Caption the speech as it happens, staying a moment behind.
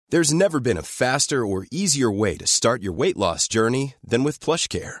There's never been a faster or easier way to start your weight loss journey than with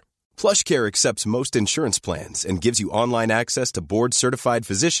PlushCare. PlushCare accepts most insurance plans and gives you online access to board-certified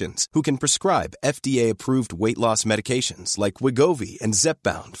physicians who can prescribe FDA-approved weight loss medications like Wegovy and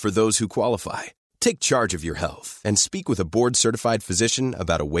Zepbound for those who qualify. Take charge of your health and speak with a board-certified physician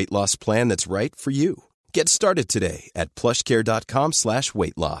about a weight loss plan that's right for you. Get started today at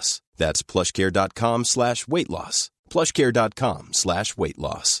plushcare.com/weight loss. That's plushcare.com/weight loss. plushcare.com/weight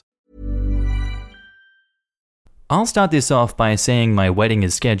loss. I'll start this off by saying my wedding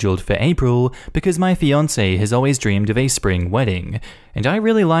is scheduled for April because my fiancé has always dreamed of a spring wedding, and I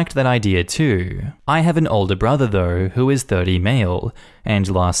really liked that idea too. I have an older brother though, who is 30 male, and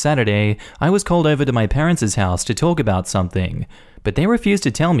last Saturday I was called over to my parents' house to talk about something, but they refused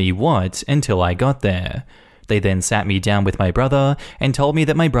to tell me what until I got there. They then sat me down with my brother and told me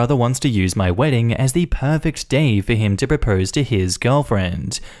that my brother wants to use my wedding as the perfect day for him to propose to his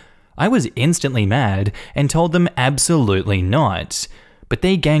girlfriend. I was instantly mad and told them absolutely not, but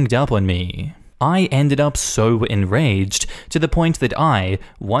they ganged up on me. I ended up so enraged to the point that I,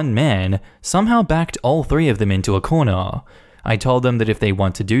 one man, somehow backed all three of them into a corner. I told them that if they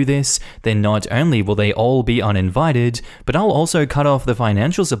want to do this, then not only will they all be uninvited, but I'll also cut off the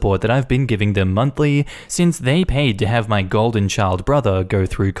financial support that I've been giving them monthly since they paid to have my golden child brother go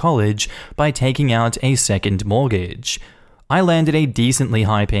through college by taking out a second mortgage. I landed a decently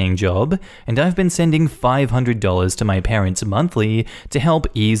high-paying job, and I've been sending $500 to my parents monthly to help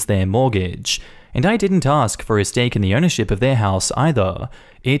ease their mortgage. And I didn't ask for a stake in the ownership of their house either.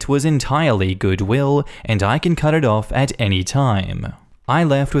 It was entirely goodwill, and I can cut it off at any time. I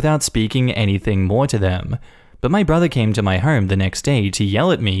left without speaking anything more to them. But my brother came to my home the next day to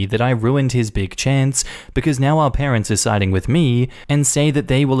yell at me that I ruined his big chance because now our parents are siding with me and say that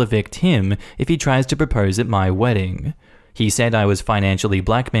they will evict him if he tries to propose at my wedding. He said I was financially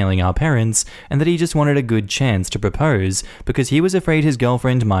blackmailing our parents and that he just wanted a good chance to propose because he was afraid his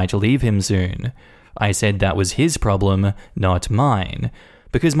girlfriend might leave him soon. I said that was his problem, not mine,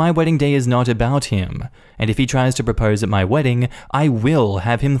 because my wedding day is not about him, and if he tries to propose at my wedding, I will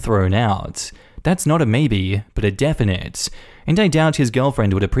have him thrown out. That's not a maybe, but a definite, and I doubt his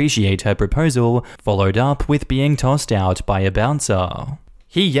girlfriend would appreciate her proposal, followed up with being tossed out by a bouncer.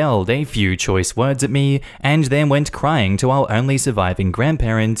 He yelled a few choice words at me and then went crying to our only surviving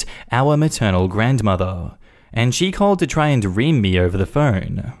grandparent, our maternal grandmother, and she called to try and ream me over the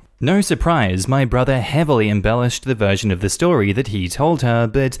phone. No surprise, my brother heavily embellished the version of the story that he told her,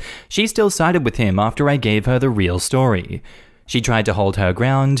 but she still sided with him after I gave her the real story. She tried to hold her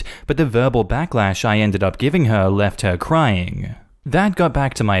ground, but the verbal backlash I ended up giving her left her crying. That got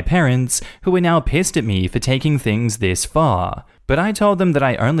back to my parents, who were now pissed at me for taking things this far. But I told them that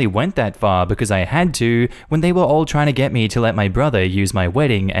I only went that far because I had to when they were all trying to get me to let my brother use my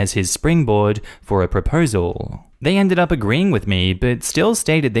wedding as his springboard for a proposal. They ended up agreeing with me, but still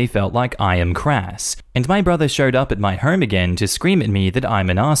stated they felt like I am crass. And my brother showed up at my home again to scream at me that I'm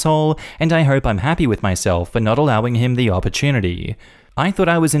an asshole, and I hope I'm happy with myself for not allowing him the opportunity. I thought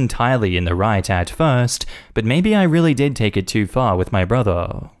I was entirely in the right at first, but maybe I really did take it too far with my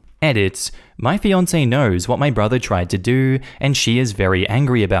brother. Edit. My fiancé knows what my brother tried to do, and she is very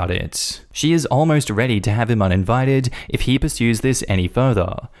angry about it. She is almost ready to have him uninvited if he pursues this any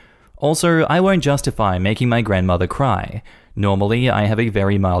further. Also, I won't justify making my grandmother cry. Normally, I have a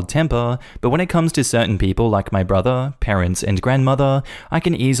very mild temper, but when it comes to certain people like my brother, parents, and grandmother, I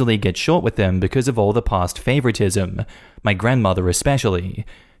can easily get short with them because of all the past favoritism. My grandmother especially.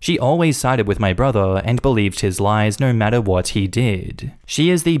 She always sided with my brother and believed his lies no matter what he did.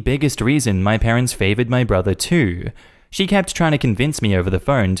 She is the biggest reason my parents favored my brother too. She kept trying to convince me over the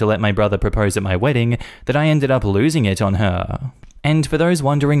phone to let my brother propose at my wedding that I ended up losing it on her. And for those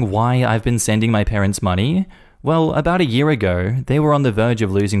wondering why I've been sending my parents money, well, about a year ago, they were on the verge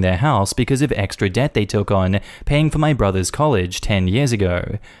of losing their house because of extra debt they took on paying for my brother's college 10 years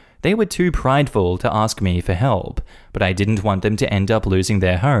ago. They were too prideful to ask me for help, but I didn't want them to end up losing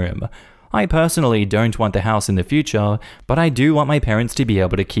their home. I personally don't want the house in the future, but I do want my parents to be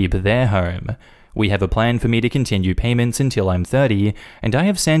able to keep their home. We have a plan for me to continue payments until I'm 30, and I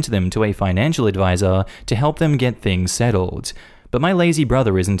have sent them to a financial advisor to help them get things settled. But my lazy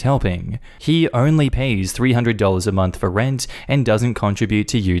brother isn't helping. He only pays $300 a month for rent and doesn't contribute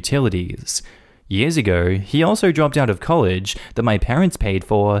to utilities. Years ago, he also dropped out of college that my parents paid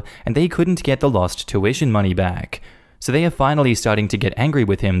for, and they couldn't get the lost tuition money back. So they are finally starting to get angry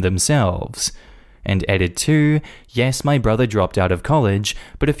with him themselves. And edit 2, yes, my brother dropped out of college,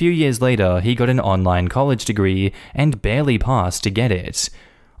 but a few years later he got an online college degree and barely passed to get it.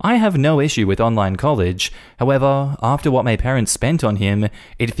 I have no issue with online college. However, after what my parents spent on him,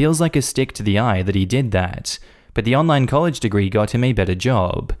 it feels like a stick to the eye that he did that. But the online college degree got him a better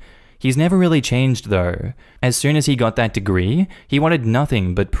job. He's never really changed though. As soon as he got that degree, he wanted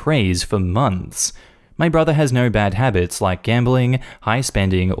nothing but praise for months. My brother has no bad habits like gambling, high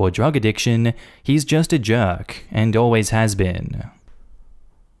spending, or drug addiction. He's just a jerk, and always has been.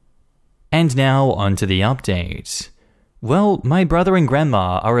 And now onto the update. Well, my brother and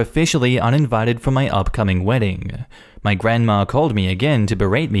grandma are officially uninvited for my upcoming wedding. My grandma called me again to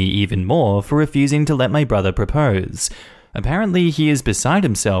berate me even more for refusing to let my brother propose. Apparently, he is beside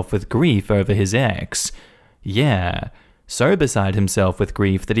himself with grief over his ex. Yeah, so beside himself with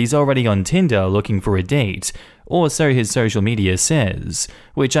grief that he's already on Tinder looking for a date, or so his social media says,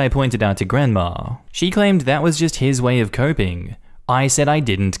 which I pointed out to grandma. She claimed that was just his way of coping. I said I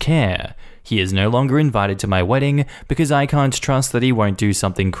didn't care. He is no longer invited to my wedding because I can't trust that he won't do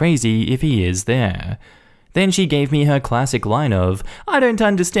something crazy if he is there. Then she gave me her classic line of, "I don't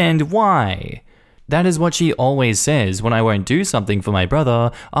understand why." That is what she always says when I won't do something for my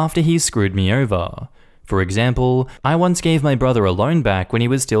brother after he's screwed me over. For example, I once gave my brother a loan back when he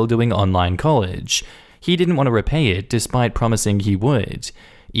was still doing online college. He didn't want to repay it despite promising he would.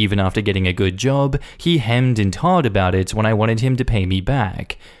 Even after getting a good job, he hemmed and hawed about it when I wanted him to pay me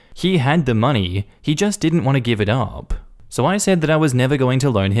back. He had the money, he just didn't want to give it up. So I said that I was never going to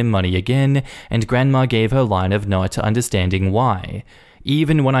loan him money again, and grandma gave her line of not understanding why.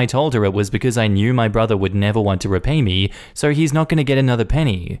 Even when I told her it was because I knew my brother would never want to repay me, so he's not going to get another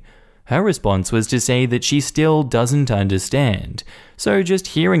penny. Her response was to say that she still doesn't understand. So just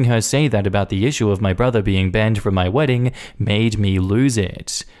hearing her say that about the issue of my brother being banned from my wedding made me lose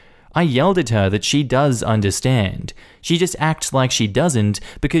it. I yelled at her that she does understand. She just acts like she doesn't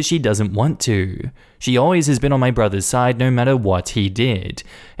because she doesn't want to. She always has been on my brother's side no matter what he did.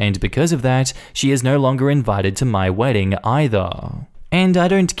 And because of that, she is no longer invited to my wedding either. And I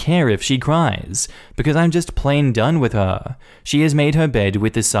don't care if she cries, because I'm just plain done with her. She has made her bed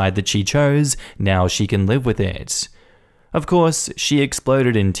with the side that she chose, now she can live with it. Of course, she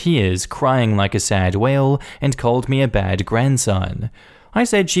exploded in tears, crying like a sad whale, and called me a bad grandson. I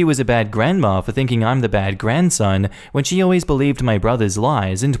said she was a bad grandma for thinking I'm the bad grandson when she always believed my brother's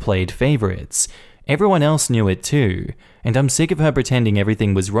lies and played favorites. Everyone else knew it too, and I'm sick of her pretending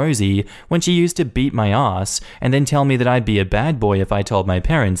everything was rosy when she used to beat my ass and then tell me that I'd be a bad boy if I told my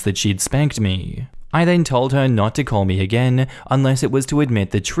parents that she'd spanked me. I then told her not to call me again unless it was to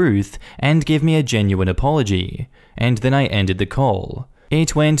admit the truth and give me a genuine apology, and then I ended the call.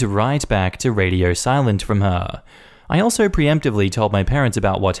 It went right back to radio silent from her. I also preemptively told my parents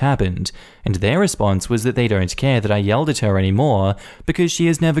about what happened, and their response was that they don't care that I yelled at her anymore because she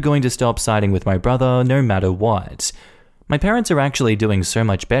is never going to stop siding with my brother no matter what. My parents are actually doing so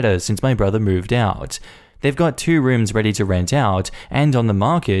much better since my brother moved out. They've got 2 rooms ready to rent out and on the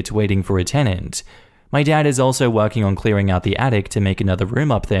market waiting for a tenant. My dad is also working on clearing out the attic to make another room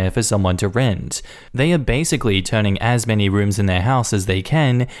up there for someone to rent. They are basically turning as many rooms in their house as they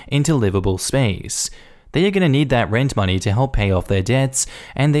can into livable space. They are going to need that rent money to help pay off their debts,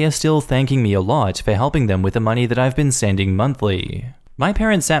 and they are still thanking me a lot for helping them with the money that I've been sending monthly. My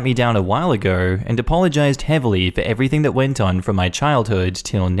parents sat me down a while ago and apologized heavily for everything that went on from my childhood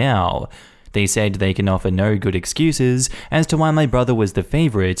till now. They said they can offer no good excuses as to why my brother was the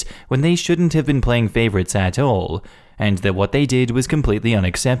favorite when they shouldn't have been playing favorites at all, and that what they did was completely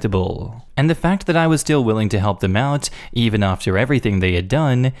unacceptable. And the fact that I was still willing to help them out, even after everything they had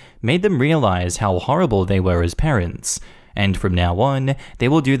done, made them realize how horrible they were as parents, and from now on, they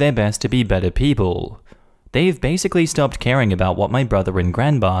will do their best to be better people. They've basically stopped caring about what my brother and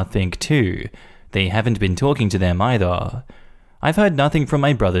grandma think too. They haven't been talking to them either. I've heard nothing from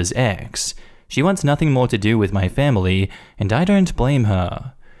my brother's ex. She wants nothing more to do with my family, and I don't blame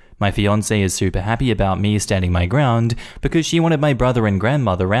her. My fiancé is super happy about me standing my ground because she wanted my brother and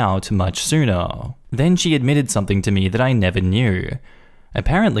grandmother out much sooner. Then she admitted something to me that I never knew.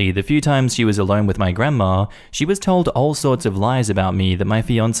 Apparently, the few times she was alone with my grandma, she was told all sorts of lies about me that my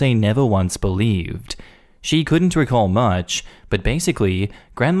fiancé never once believed. She couldn't recall much, but basically,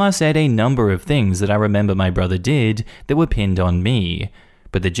 grandma said a number of things that I remember my brother did that were pinned on me.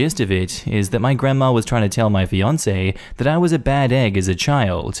 But the gist of it is that my grandma was trying to tell my fiancé that I was a bad egg as a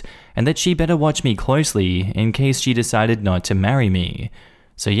child, and that she better watch me closely in case she decided not to marry me.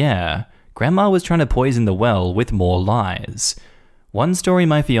 So yeah, grandma was trying to poison the well with more lies. One story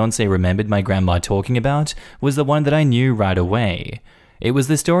my fiancé remembered my grandma talking about was the one that I knew right away. It was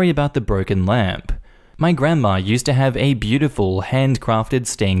the story about the broken lamp. My grandma used to have a beautiful handcrafted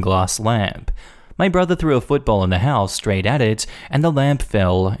stained glass lamp. My brother threw a football in the house straight at it, and the lamp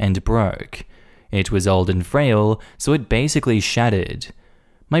fell and broke. It was old and frail, so it basically shattered.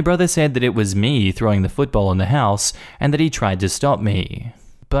 My brother said that it was me throwing the football in the house and that he tried to stop me.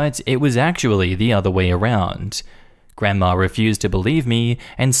 But it was actually the other way around. Grandma refused to believe me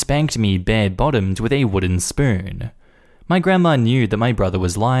and spanked me bare-bottomed with a wooden spoon. My grandma knew that my brother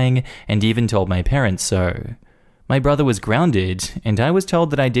was lying and even told my parents so. My brother was grounded, and I was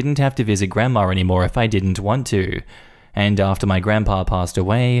told that I didn't have to visit grandma anymore if I didn't want to. And after my grandpa passed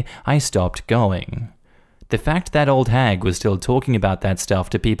away, I stopped going. The fact that old hag was still talking about that stuff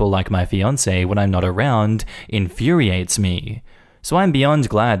to people like my fiancé when I'm not around infuriates me. So I'm beyond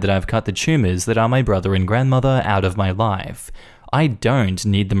glad that I've cut the tumors that are my brother and grandmother out of my life. I don't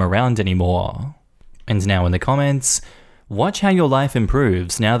need them around anymore. And now in the comments, watch how your life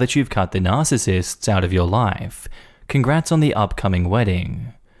improves now that you've cut the narcissists out of your life. Congrats on the upcoming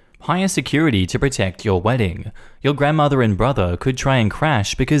wedding. Hire security to protect your wedding. Your grandmother and brother could try and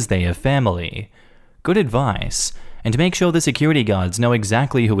crash because they are family. Good advice. And make sure the security guards know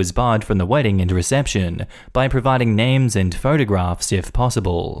exactly who is barred from the wedding and reception by providing names and photographs if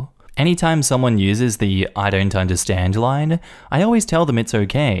possible. Anytime someone uses the "I don't understand" line, I always tell them it's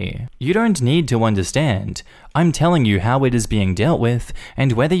okay. You don't need to understand. I'm telling you how it is being dealt with,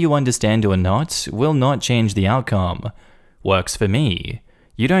 and whether you understand or not will not change the outcome. Works for me.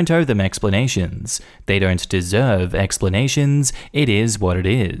 You don't owe them explanations. They don't deserve explanations. It is what it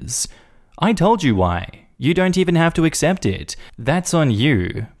is. I told you why. You don't even have to accept it. That's on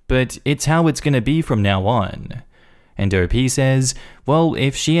you, but it's how it's gonna be from now on. And OP says, well,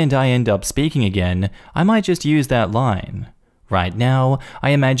 if she and I end up speaking again, I might just use that line. Right now,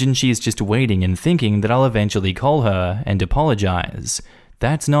 I imagine she's just waiting and thinking that I'll eventually call her and apologize.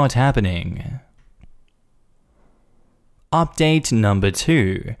 That's not happening. Update number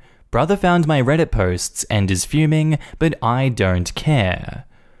 2. Brother found my Reddit posts and is fuming, but I don't care.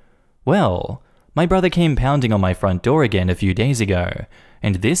 Well, my brother came pounding on my front door again a few days ago,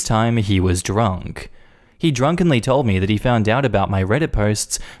 and this time he was drunk. He drunkenly told me that he found out about my Reddit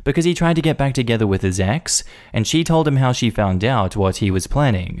posts because he tried to get back together with his ex, and she told him how she found out what he was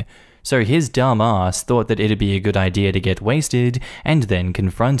planning. So his dumb ass thought that it'd be a good idea to get wasted and then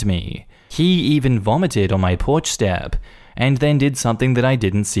confront me. He even vomited on my porch step, and then did something that I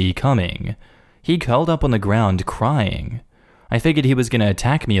didn't see coming. He curled up on the ground crying. I figured he was going to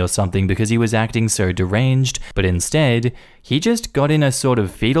attack me or something because he was acting so deranged, but instead, he just got in a sort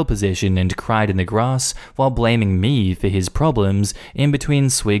of fetal position and cried in the grass while blaming me for his problems in between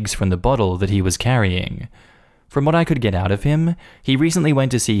swigs from the bottle that he was carrying. From what I could get out of him, he recently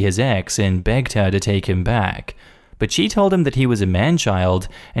went to see his ex and begged her to take him back. But she told him that he was a man-child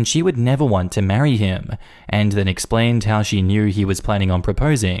and she would never want to marry him, and then explained how she knew he was planning on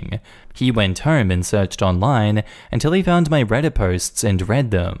proposing. He went home and searched online until he found my Reddit posts and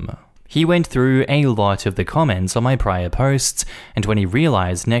read them. He went through a lot of the comments on my prior posts, and when he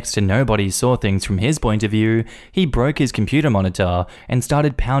realized next to nobody saw things from his point of view, he broke his computer monitor and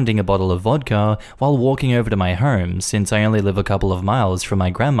started pounding a bottle of vodka while walking over to my home since I only live a couple of miles from my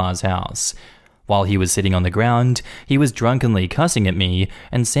grandma's house. While he was sitting on the ground, he was drunkenly cussing at me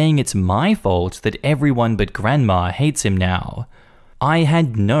and saying it's my fault that everyone but grandma hates him now. I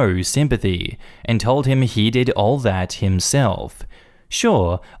had no sympathy and told him he did all that himself.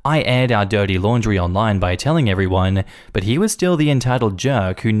 Sure, I aired our dirty laundry online by telling everyone, but he was still the entitled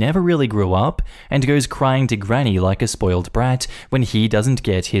jerk who never really grew up and goes crying to granny like a spoiled brat when he doesn't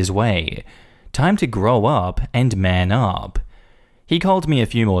get his way. Time to grow up and man up. He called me a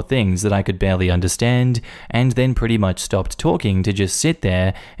few more things that I could barely understand, and then pretty much stopped talking to just sit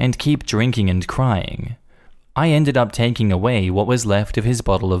there and keep drinking and crying. I ended up taking away what was left of his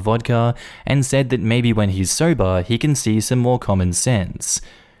bottle of vodka and said that maybe when he's sober he can see some more common sense.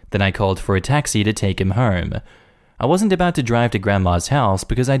 Then I called for a taxi to take him home. I wasn't about to drive to grandma's house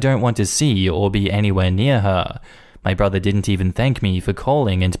because I don't want to see or be anywhere near her. My brother didn't even thank me for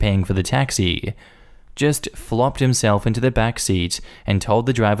calling and paying for the taxi. Just flopped himself into the back seat and told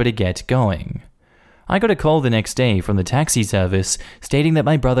the driver to get going. I got a call the next day from the taxi service stating that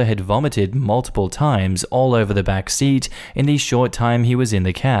my brother had vomited multiple times all over the back seat in the short time he was in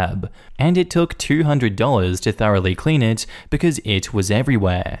the cab, and it took $200 to thoroughly clean it because it was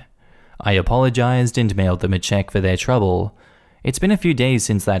everywhere. I apologized and mailed them a check for their trouble. It's been a few days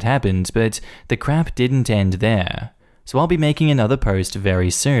since that happened, but the crap didn't end there, so I'll be making another post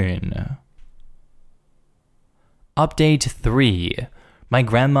very soon. Update 3. My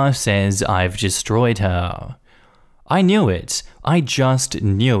grandma says I've destroyed her. I knew it. I just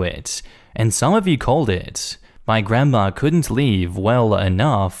knew it. And some of you called it. My grandma couldn't leave well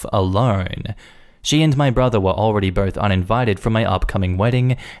enough alone. She and my brother were already both uninvited from my upcoming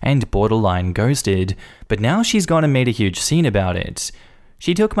wedding and borderline ghosted, but now she's gone and made a huge scene about it.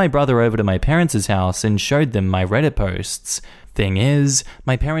 She took my brother over to my parents' house and showed them my Reddit posts. Thing is,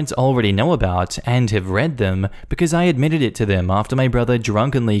 my parents already know about and have read them because I admitted it to them after my brother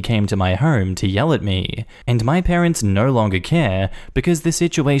drunkenly came to my home to yell at me. And my parents no longer care because the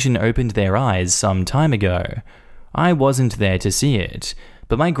situation opened their eyes some time ago. I wasn't there to see it,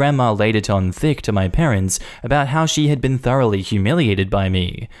 but my grandma laid it on thick to my parents about how she had been thoroughly humiliated by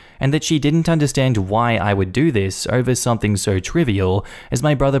me, and that she didn't understand why I would do this over something so trivial as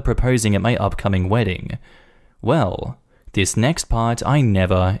my brother proposing at my upcoming wedding. Well, this next part I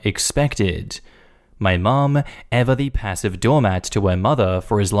never expected. My mom, ever the passive doormat to her mother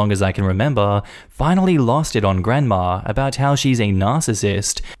for as long as I can remember, finally lost it on grandma about how she's a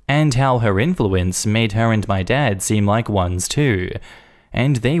narcissist and how her influence made her and my dad seem like ones too.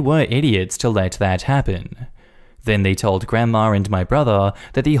 And they were idiots to let that happen. Then they told grandma and my brother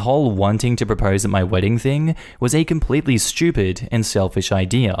that the whole wanting to propose at my wedding thing was a completely stupid and selfish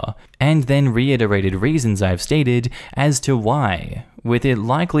idea, and then reiterated reasons I've stated as to why, with it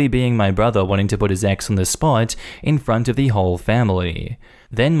likely being my brother wanting to put his ex on the spot in front of the whole family.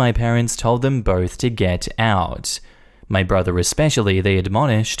 Then my parents told them both to get out. My brother especially they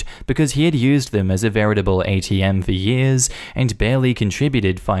admonished because he had used them as a veritable ATM for years and barely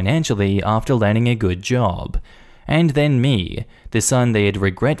contributed financially after landing a good job. And then me, the son they had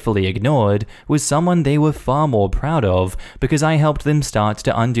regretfully ignored, was someone they were far more proud of because I helped them start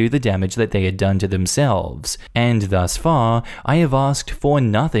to undo the damage that they had done to themselves. And thus far, I have asked for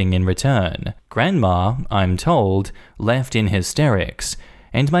nothing in return. Grandma, I'm told, left in hysterics,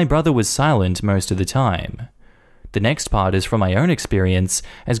 and my brother was silent most of the time. The next part is from my own experience,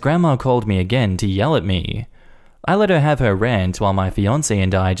 as grandma called me again to yell at me. I let her have her rant while my fiancé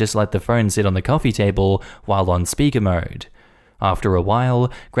and I just let the phone sit on the coffee table while on speaker mode. After a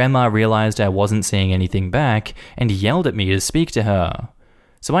while, grandma realized I wasn't saying anything back and yelled at me to speak to her.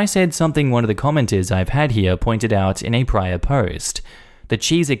 So I said something one of the commenters I've had here pointed out in a prior post, that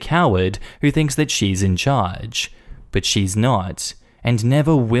she's a coward who thinks that she's in charge. But she's not, and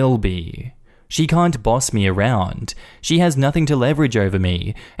never will be. She can't boss me around. She has nothing to leverage over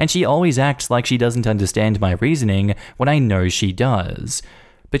me, and she always acts like she doesn't understand my reasoning when I know she does.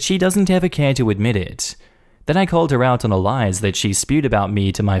 But she doesn't ever care to admit it. Then I called her out on the lies that she spewed about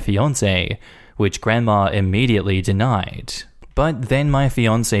me to my fiancé, which grandma immediately denied. But then my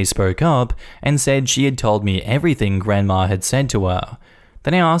fiancé spoke up and said she had told me everything grandma had said to her.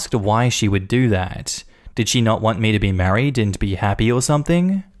 Then I asked why she would do that. Did she not want me to be married and be happy or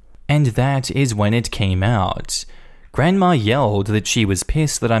something? And that is when it came out. Grandma yelled that she was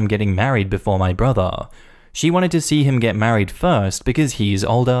pissed that I'm getting married before my brother. She wanted to see him get married first because he's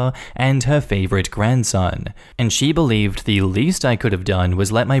older and her favorite grandson, and she believed the least I could have done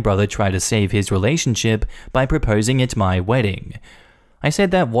was let my brother try to save his relationship by proposing at my wedding. I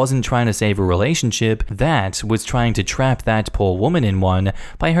said that wasn't trying to save a relationship, that was trying to trap that poor woman in one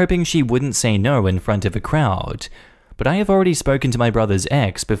by hoping she wouldn't say no in front of a crowd. But I have already spoken to my brother's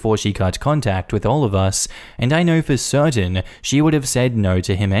ex before she cut contact with all of us, and I know for certain she would have said no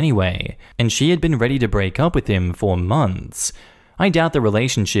to him anyway, and she had been ready to break up with him for months. I doubt the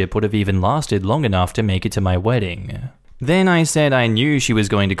relationship would have even lasted long enough to make it to my wedding. Then I said I knew she was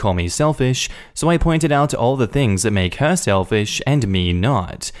going to call me selfish, so I pointed out all the things that make her selfish and me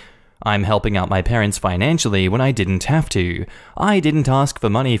not. I'm helping out my parents financially when I didn't have to. I didn't ask for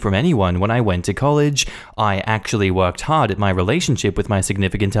money from anyone when I went to college. I actually worked hard at my relationship with my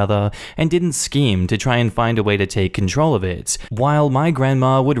significant other and didn't scheme to try and find a way to take control of it, while my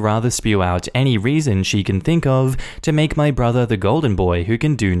grandma would rather spew out any reason she can think of to make my brother the golden boy who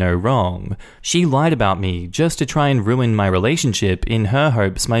can do no wrong. She lied about me just to try and ruin my relationship in her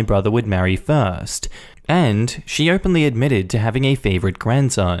hopes my brother would marry first. And she openly admitted to having a favorite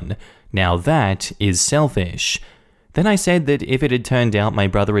grandson. Now that is selfish. Then I said that if it had turned out my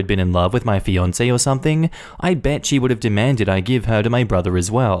brother had been in love with my fiancé or something, I bet she would have demanded I give her to my brother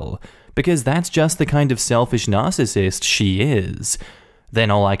as well, because that's just the kind of selfish narcissist she is. Then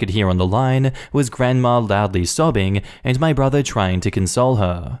all I could hear on the line was grandma loudly sobbing and my brother trying to console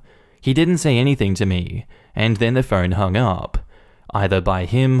her. He didn't say anything to me, and then the phone hung up. Either by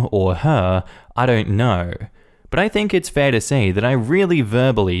him or her, I don't know. But I think it's fair to say that I really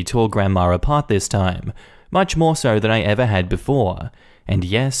verbally tore grandma apart this time, much more so than I ever had before. And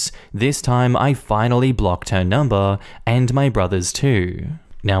yes, this time I finally blocked her number, and my brother's too.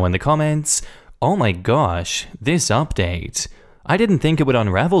 Now in the comments, oh my gosh, this update. I didn't think it would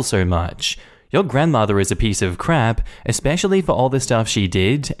unravel so much. Your grandmother is a piece of crap, especially for all the stuff she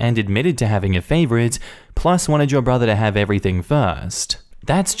did and admitted to having a favorite, plus wanted your brother to have everything first.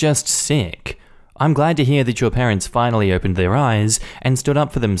 That's just sick. I'm glad to hear that your parents finally opened their eyes and stood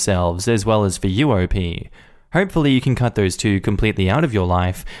up for themselves as well as for you, OP. Hopefully you can cut those two completely out of your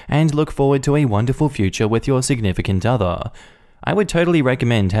life and look forward to a wonderful future with your significant other. I would totally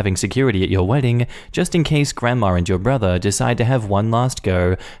recommend having security at your wedding just in case grandma and your brother decide to have one last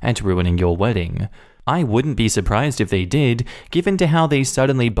go at ruining your wedding. I wouldn't be surprised if they did, given to how they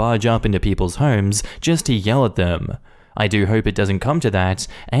suddenly barge up into people's homes just to yell at them. I do hope it doesn't come to that,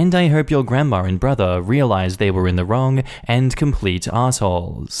 and I hope your grandma and brother realize they were in the wrong and complete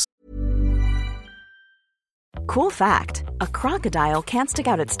assholes. Cool fact, a crocodile can't stick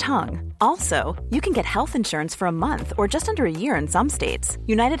out its tongue. Also, you can get health insurance for a month or just under a year in some states.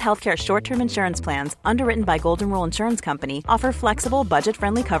 United Healthcare short-term insurance plans, underwritten by Golden Rule Insurance Company, offer flexible,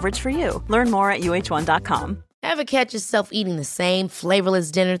 budget-friendly coverage for you. Learn more at uh1.com. Ever catch yourself eating the same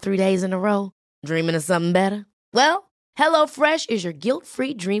flavorless dinner 3 days in a row? Dreaming of something better? Well, HelloFresh is your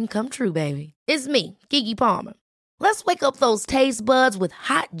guilt-free dream come true, baby. It's me, Keke Palmer. Let's wake up those taste buds with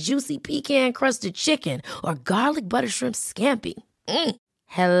hot, juicy pecan-crusted chicken or garlic butter shrimp scampi.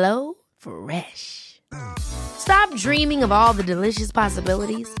 Hello Fresh. Stop dreaming of all the delicious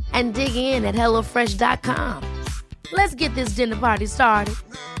possibilities and dig in at HelloFresh.com. Let's get this dinner party started.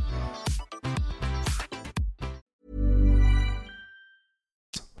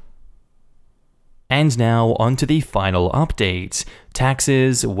 And now on to the final update: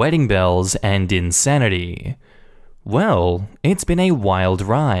 taxes, wedding bells, and insanity. Well, it's been a wild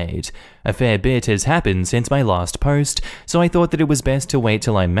ride. A fair bit has happened since my last post, so I thought that it was best to wait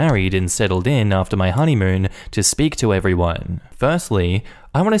till I'm married and settled in after my honeymoon to speak to everyone. Firstly,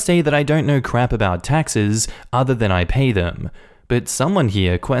 I want to say that I don't know crap about taxes other than I pay them. But someone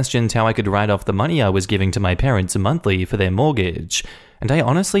here questioned how I could write off the money I was giving to my parents monthly for their mortgage, and I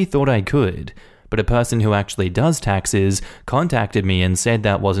honestly thought I could. But a person who actually does taxes contacted me and said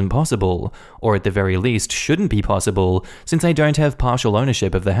that wasn't possible, or at the very least shouldn't be possible, since I don't have partial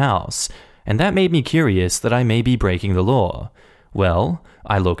ownership of the house, and that made me curious that I may be breaking the law. Well,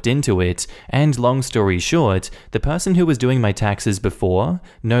 I looked into it, and long story short, the person who was doing my taxes before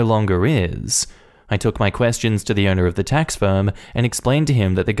no longer is. I took my questions to the owner of the tax firm and explained to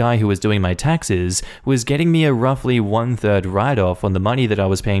him that the guy who was doing my taxes was getting me a roughly 1/3 write-off on the money that I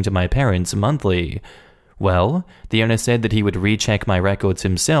was paying to my parents monthly. Well, the owner said that he would recheck my records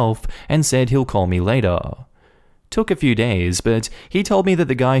himself and said he'll call me later. Took a few days, but he told me that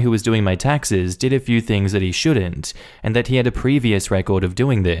the guy who was doing my taxes did a few things that he shouldn't, and that he had a previous record of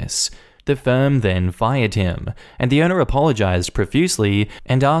doing this. The firm then fired him, and the owner apologized profusely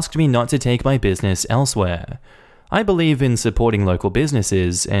and asked me not to take my business elsewhere. I believe in supporting local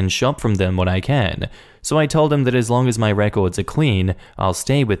businesses and shop from them when I can, so I told him that as long as my records are clean, I'll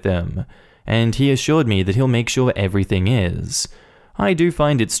stay with them, and he assured me that he'll make sure everything is. I do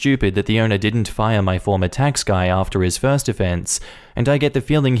find it stupid that the owner didn't fire my former tax guy after his first offense, and I get the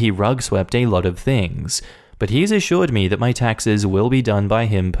feeling he rug-swept a lot of things. But he's assured me that my taxes will be done by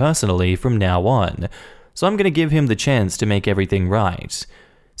him personally from now on, so I'm going to give him the chance to make everything right.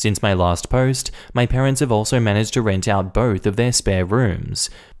 Since my last post, my parents have also managed to rent out both of their spare rooms.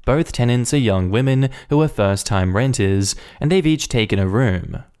 Both tenants are young women who are first-time renters, and they've each taken a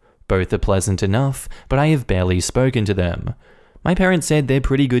room. Both are pleasant enough, but I have barely spoken to them. My parents said they're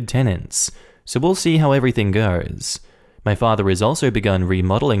pretty good tenants, so we'll see how everything goes. My father has also begun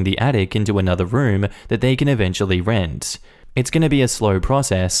remodeling the attic into another room that they can eventually rent. It's going to be a slow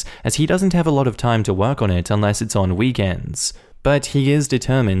process, as he doesn't have a lot of time to work on it unless it's on weekends, but he is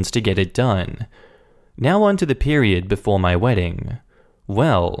determined to get it done. Now on to the period before my wedding.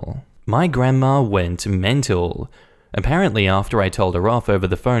 Well, my grandma went mental. Apparently, after I told her off over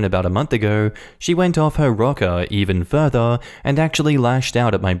the phone about a month ago, she went off her rocker even further and actually lashed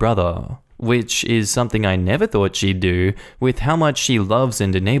out at my brother. Which is something I never thought she'd do, with how much she loves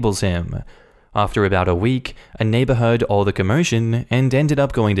and enables him. After about a week, a neighbor heard all the commotion and ended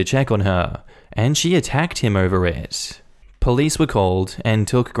up going to check on her, and she attacked him over it. Police were called and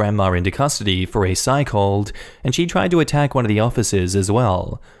took Grandma into custody for a psych hold, and she tried to attack one of the officers as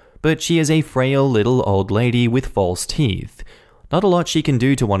well. But she is a frail little old lady with false teeth. Not a lot she can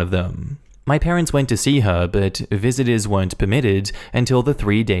do to one of them. My parents went to see her, but visitors weren't permitted until the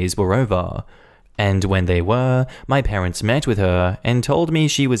 3 days were over. And when they were, my parents met with her and told me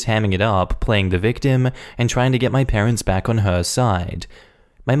she was hamming it up, playing the victim, and trying to get my parents back on her side.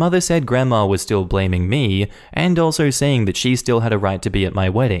 My mother said Grandma was still blaming me, and also saying that she still had a right to be at my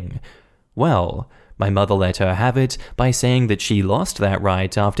wedding. Well, My mother let her have it by saying that she lost that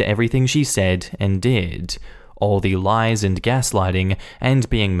right after everything she said and did. All the lies and gaslighting and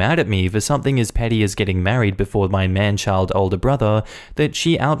being mad at me for something as petty as getting married before my man-child older brother that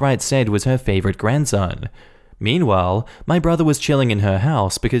she outright said was her favorite grandson. Meanwhile, my brother was chilling in her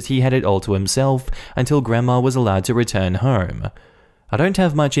house because he had it all to himself until Grandma was allowed to return home. I don't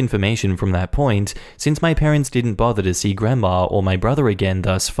have much information from that point since my parents didn't bother to see Grandma or my brother again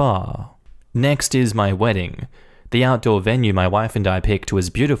thus far. Next is my wedding. The outdoor venue my wife and I picked was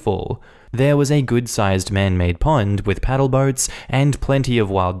beautiful. There was a good-sized man-made pond with paddle boats and plenty of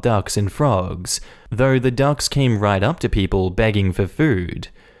wild ducks and frogs, though the ducks came right up to people begging for food.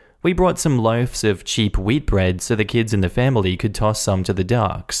 We brought some loaves of cheap wheat bread so the kids in the family could toss some to the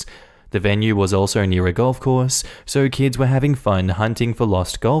ducks. The venue was also near a golf course, so kids were having fun hunting for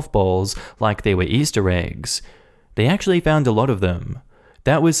lost golf balls like they were Easter eggs. They actually found a lot of them.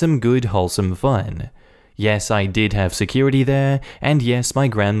 That was some good, wholesome fun. Yes, I did have security there, and yes, my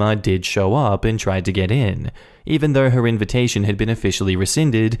grandma did show up and tried to get in. Even though her invitation had been officially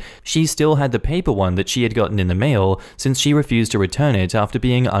rescinded, she still had the paper one that she had gotten in the mail since she refused to return it after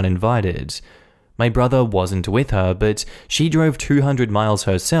being uninvited. My brother wasn't with her, but she drove 200 miles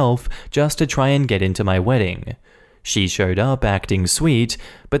herself just to try and get into my wedding. She showed up acting sweet,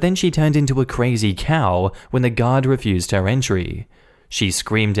 but then she turned into a crazy cow when the guard refused her entry. She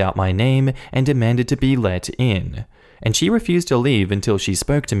screamed out my name and demanded to be let in, and she refused to leave until she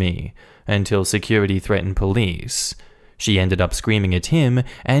spoke to me, until security threatened police. She ended up screaming at him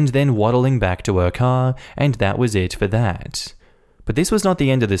and then waddling back to her car, and that was it for that. But this was not the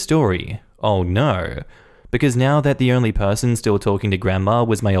end of the story. Oh no. Because now that the only person still talking to Grandma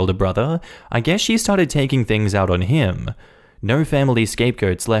was my older brother, I guess she started taking things out on him. No family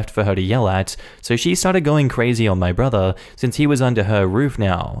scapegoats left for her to yell at, so she started going crazy on my brother since he was under her roof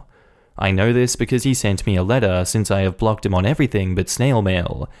now. I know this because he sent me a letter since I have blocked him on everything but snail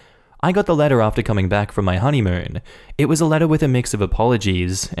mail. I got the letter after coming back from my honeymoon. It was a letter with a mix of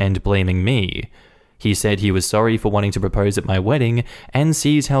apologies and blaming me. He said he was sorry for wanting to propose at my wedding and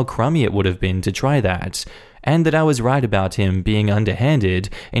sees how crummy it would have been to try that, and that I was right about him being underhanded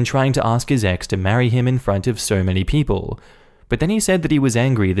in trying to ask his ex to marry him in front of so many people. But then he said that he was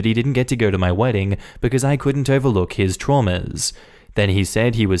angry that he didn't get to go to my wedding because I couldn't overlook his traumas. Then he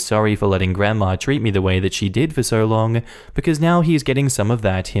said he was sorry for letting Grandma treat me the way that she did for so long, because now he's getting some of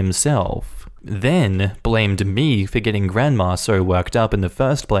that himself. Then blamed me for getting Grandma so worked up in the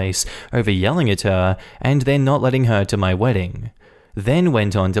first place over yelling at her and then not letting her to my wedding. Then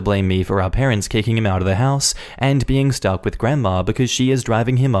went on to blame me for our parents kicking him out of the house and being stuck with Grandma because she is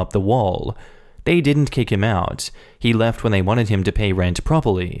driving him up the wall. They didn't kick him out. He left when they wanted him to pay rent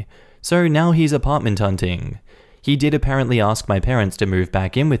properly. So now he's apartment hunting. He did apparently ask my parents to move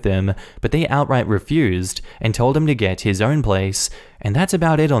back in with them, but they outright refused and told him to get his own place, and that's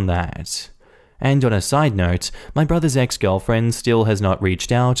about it on that. And on a side note, my brother's ex-girlfriend still has not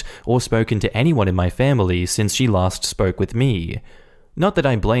reached out or spoken to anyone in my family since she last spoke with me. Not that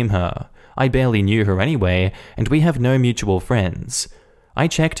I blame her. I barely knew her anyway, and we have no mutual friends. I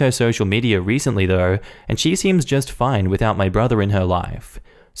checked her social media recently though, and she seems just fine without my brother in her life.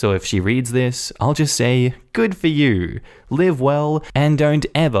 So if she reads this, I'll just say, good for you, live well, and don't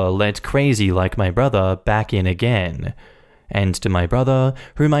ever let crazy like my brother back in again. And to my brother,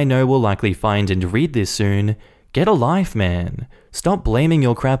 whom I know will likely find and read this soon, get a life, man. Stop blaming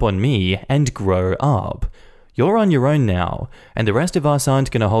your crap on me and grow up. You're on your own now, and the rest of us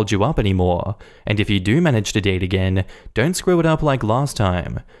aren't gonna hold you up anymore, and if you do manage to date again, don't screw it up like last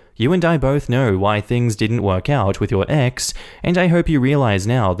time. You and I both know why things didn't work out with your ex, and I hope you realize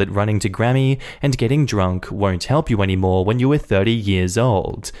now that running to Grammy and getting drunk won't help you anymore when you are 30 years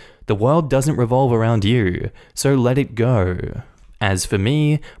old. The world doesn't revolve around you, so let it go. As for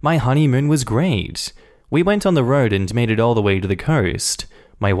me, my honeymoon was great. We went on the road and made it all the way to the coast.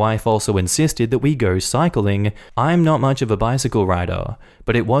 My wife also insisted that we go cycling. I'm not much of a bicycle rider,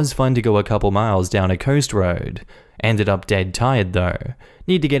 but it was fun to go a couple miles down a coast road. Ended up dead tired though.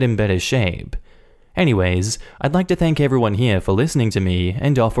 Need to get in better shape. Anyways, I'd like to thank everyone here for listening to me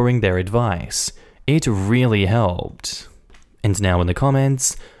and offering their advice. It really helped. And now in the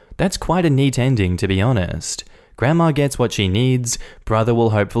comments, that's quite a neat ending to be honest. Grandma gets what she needs, brother will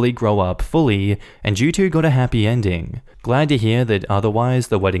hopefully grow up fully, and you two got a happy ending. Glad to hear that otherwise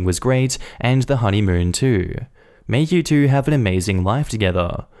the wedding was great, and the honeymoon too. May you two have an amazing life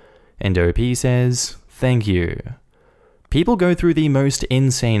together. And OP says, thank you. People go through the most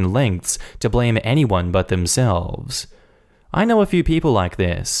insane lengths to blame anyone but themselves. I know a few people like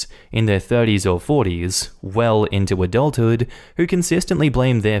this, in their 30s or 40s, well into adulthood, who consistently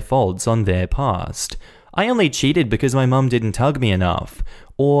blame their faults on their past. I only cheated because my mum didn't hug me enough,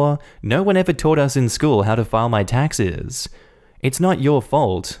 or no one ever taught us in school how to file my taxes. It's not your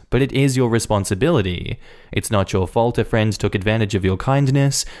fault, but it is your responsibility. It's not your fault a friend took advantage of your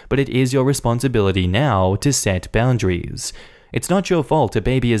kindness, but it is your responsibility now to set boundaries. It's not your fault a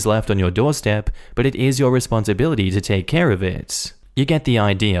baby is left on your doorstep, but it is your responsibility to take care of it. You get the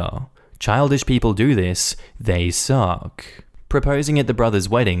idea. Childish people do this, they suck. Proposing at the brother's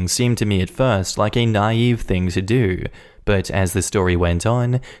wedding seemed to me at first like a naive thing to do, but as the story went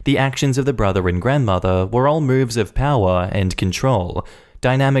on, the actions of the brother and grandmother were all moves of power and control,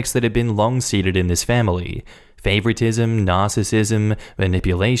 dynamics that had been long seated in this family. Favoritism, narcissism,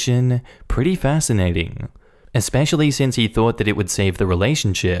 manipulation, pretty fascinating. Especially since he thought that it would save the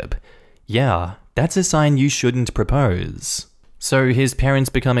relationship. Yeah, that's a sign you shouldn't propose. So his parents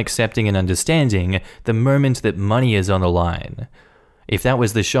become accepting and understanding the moment that money is on the line. If that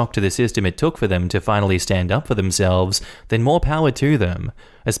was the shock to the system it took for them to finally stand up for themselves, then more power to them,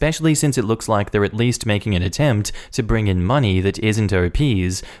 especially since it looks like they're at least making an attempt to bring in money that isn't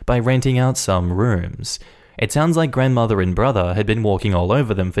OP's by renting out some rooms. It sounds like grandmother and brother had been walking all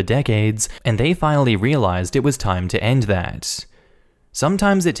over them for decades, and they finally realized it was time to end that.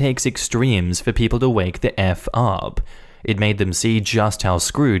 Sometimes it takes extremes for people to wake the F up. It made them see just how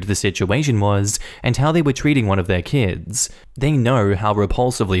screwed the situation was and how they were treating one of their kids. They know how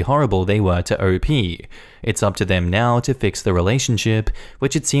repulsively horrible they were to OP. It's up to them now to fix the relationship,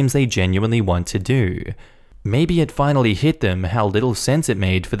 which it seems they genuinely want to do. Maybe it finally hit them how little sense it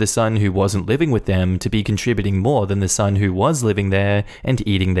made for the son who wasn't living with them to be contributing more than the son who was living there and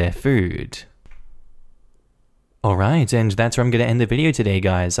eating their food. Alright, and that's where I'm going to end the video today,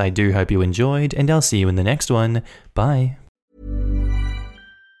 guys. I do hope you enjoyed, and I'll see you in the next one. Bye.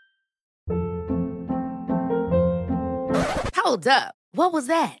 Hold up. What was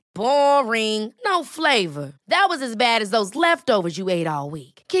that? Boring. No flavor. That was as bad as those leftovers you ate all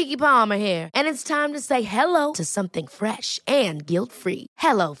week. Keke Palmer here, and it's time to say hello to something fresh and guilt-free.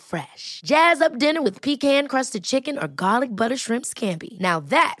 Hello Fresh. Jazz up dinner with pecan-crusted chicken or garlic butter shrimp scampi. Now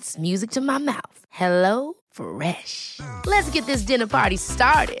that's music to my mouth. Hello Fresh. Let's get this dinner party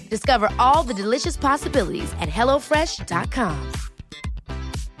started. Discover all the delicious possibilities at HelloFresh.com.